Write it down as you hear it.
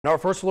Our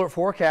first alert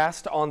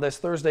forecast on this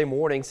Thursday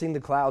morning, seeing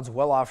the clouds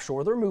well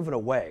offshore. They're moving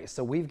away.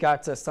 So we've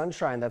got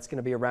sunshine that's going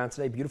to be around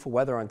today. Beautiful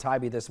weather on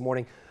Tybee this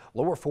morning.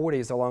 Lower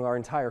 40s along our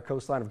entire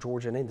coastline of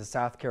Georgia and into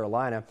South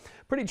Carolina.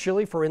 Pretty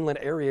chilly for inland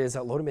areas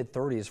at low to mid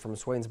 30s from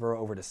Swainsboro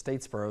over to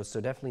Statesboro. So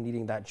definitely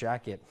needing that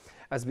jacket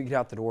as we get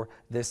out the door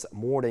this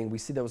morning. We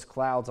see those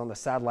clouds on the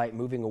satellite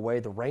moving away.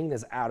 The rain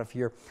is out of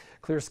here.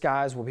 Clear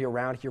skies will be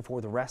around here for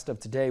the rest of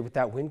today with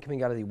that wind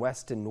coming out of the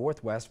west and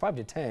northwest, 5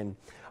 to 10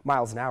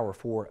 miles an hour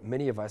for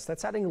many of us.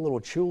 That's adding a little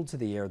chill to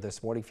the air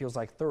this morning. Feels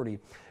like 30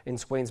 in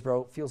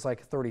Swainsboro, feels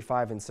like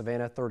 35 in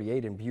Savannah,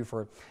 38 in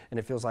Beaufort, and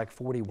it feels like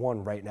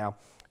 41 right now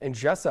in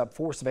Jessup.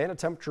 For Savannah,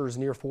 temperatures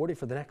near 40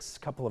 for the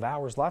next couple of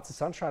hours. Lots of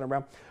sunshine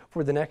around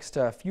for the next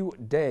few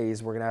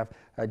days. We're going to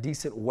have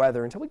decent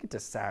weather until we get to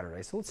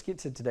Saturday. So let's get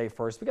to today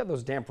first. We got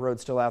those damp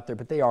roads still out there,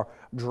 but they are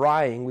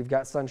drying. We've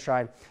got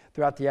sunshine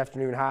throughout the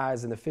afternoon,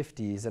 highs in the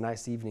 50s. A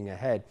nice evening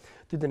ahead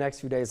through the next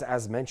few days.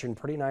 As mentioned,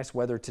 pretty nice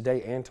weather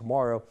today and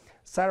tomorrow.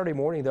 Saturday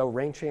morning, though,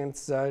 rain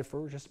chance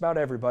for just about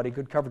everybody.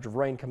 Good coverage of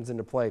rain comes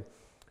into play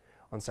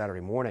on Saturday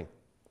morning.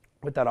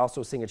 With that,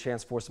 also seeing a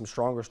chance for some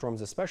stronger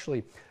storms,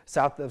 especially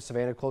south of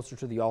Savannah, closer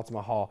to the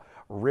Altamaha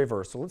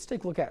River. So let's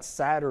take a look at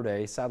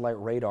Saturday satellite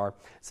radar.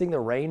 Seeing the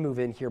rain move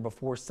in here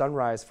before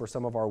sunrise for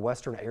some of our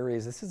western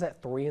areas. This is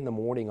at 3 in the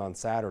morning on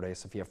Saturday.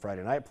 So if you have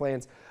Friday night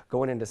plans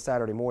going into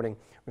Saturday morning,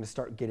 we're going to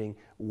start getting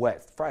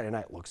wet. Friday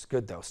night looks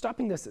good, though.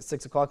 Stopping this at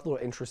 6 o'clock, a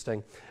little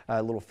interesting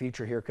little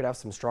feature here. Could have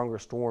some stronger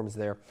storms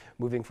there,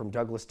 moving from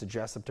Douglas to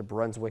Jessup to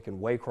Brunswick and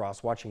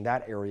Waycross. Watching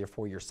that area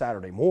for your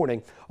Saturday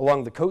morning.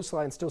 Along the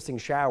coastline, still seeing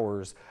showers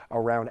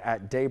around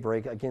at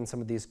daybreak. Again, some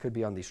of these could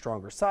be on the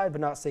stronger side,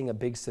 but not seeing a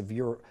big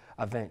severe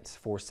event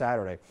for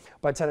Saturday.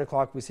 By 10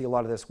 o'clock, we see a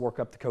lot of this work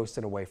up the coast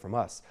and away from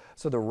us.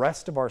 So the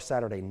rest of our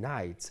Saturday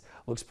nights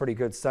looks pretty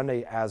good.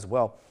 Sunday as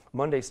well.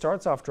 Monday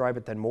starts off dry,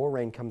 but then more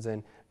rain comes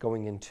in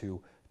going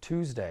into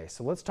Tuesday.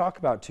 So let's talk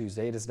about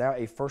Tuesday. It is now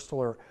a first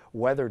alert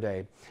weather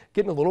day.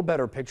 Getting a little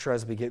better picture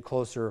as we get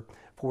closer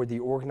for the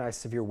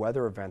organized severe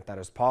weather event that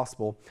is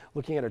possible.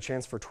 Looking at a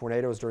chance for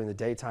tornadoes during the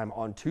daytime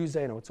on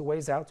Tuesday. I know it's a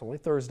ways out, it's only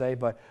Thursday,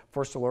 but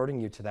first alerting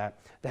you to that.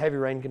 The heavy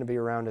rain going to be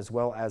around, as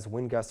well as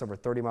wind gusts over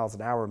 30 miles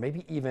an hour,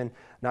 maybe even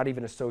not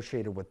even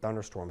associated with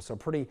thunderstorms. So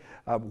pretty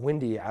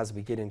windy as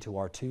we get into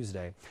our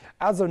Tuesday.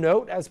 As a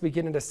note, as we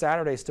get into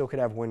Saturday, still could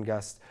have wind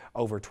gusts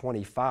over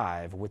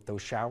 25 with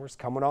those showers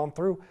coming on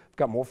through. We've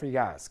got more for you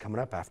guys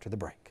coming up after the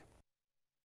break.